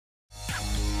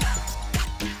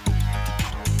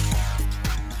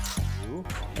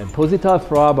And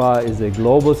POSITAL is a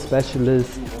global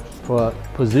specialist for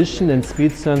position and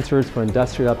speed sensors for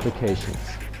industrial applications.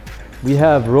 We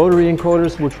have rotary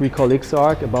encoders, which we call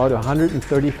XARC, about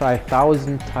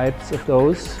 135,000 types of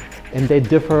those, and they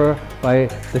differ by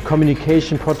the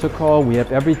communication protocol. We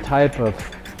have every type of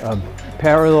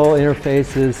parallel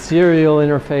interfaces, serial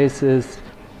interfaces,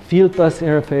 field bus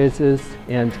interfaces,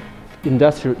 and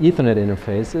industrial Ethernet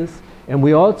interfaces. And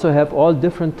we also have all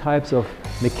different types of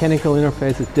mechanical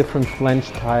interfaces, different flange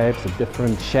types, of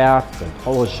different shafts and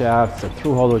hollow shafts and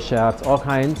through hollow shafts, all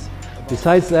kinds.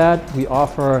 Besides that, we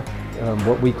offer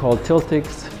what we call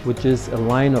Tiltix, which is a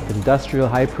line of industrial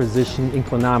high-precision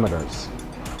inclinometers.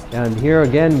 And here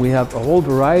again, we have a whole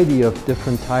variety of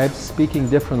different types, speaking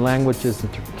different languages,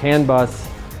 CAN bus,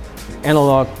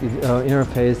 analog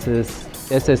interfaces,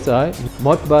 SSI,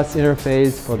 Modbus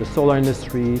interface for the solar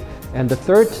industry. And the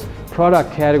third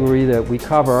product category that we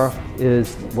cover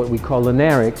is what we call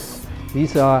linearics.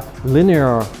 These are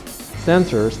linear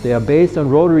sensors. They are based on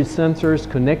rotary sensors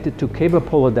connected to cable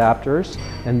pole adapters,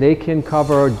 and they can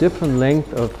cover different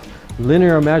length of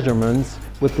linear measurements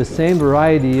with the same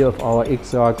variety of our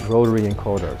XARC rotary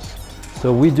encoders.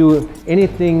 So we do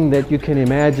anything that you can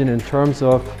imagine in terms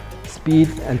of speed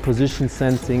and position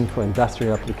sensing for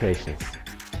industrial applications.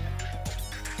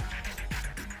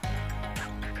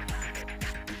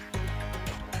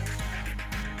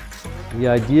 The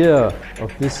idea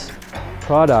of this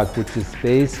product, which is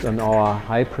based on our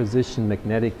high-precision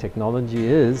magnetic technology,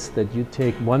 is that you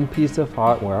take one piece of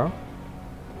hardware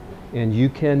and you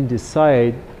can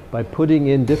decide by putting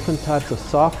in different types of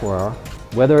software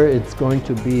whether it's going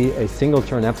to be a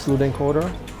single-turn absolute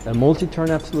encoder, a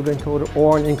multi-turn absolute encoder,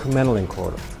 or an incremental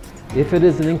encoder. If it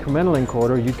is an incremental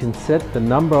encoder, you can set the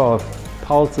number of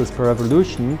pulses per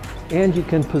revolution and you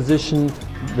can position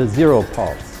the zero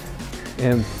pulse.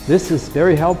 And this is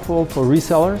very helpful for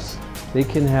resellers. They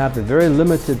can have a very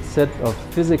limited set of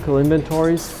physical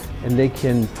inventories and they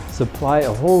can supply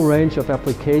a whole range of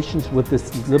applications with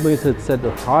this limited set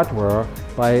of hardware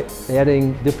by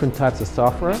adding different types of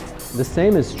software. The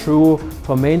same is true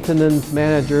for maintenance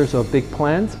managers of big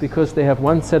plants, because they have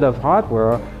one set of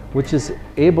hardware which is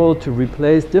able to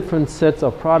replace different sets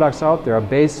of products out there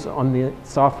based on the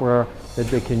software that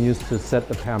they can use to set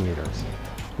the parameters.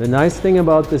 The nice thing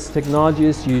about this technology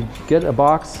is you get a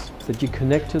box that you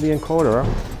connect to the encoder.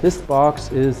 This box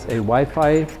is a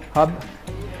Wi-Fi hub,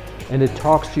 and it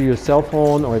talks to your cell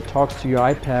phone or it talks to your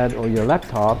iPad or your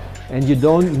laptop, and you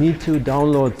don't need to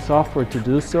download software to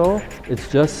do so. It's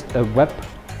just a web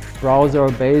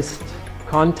browser-based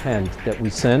content that we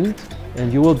send,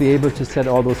 and you will be able to set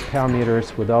all those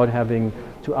parameters without having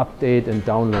to update and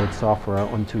download software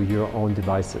onto your own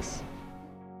devices.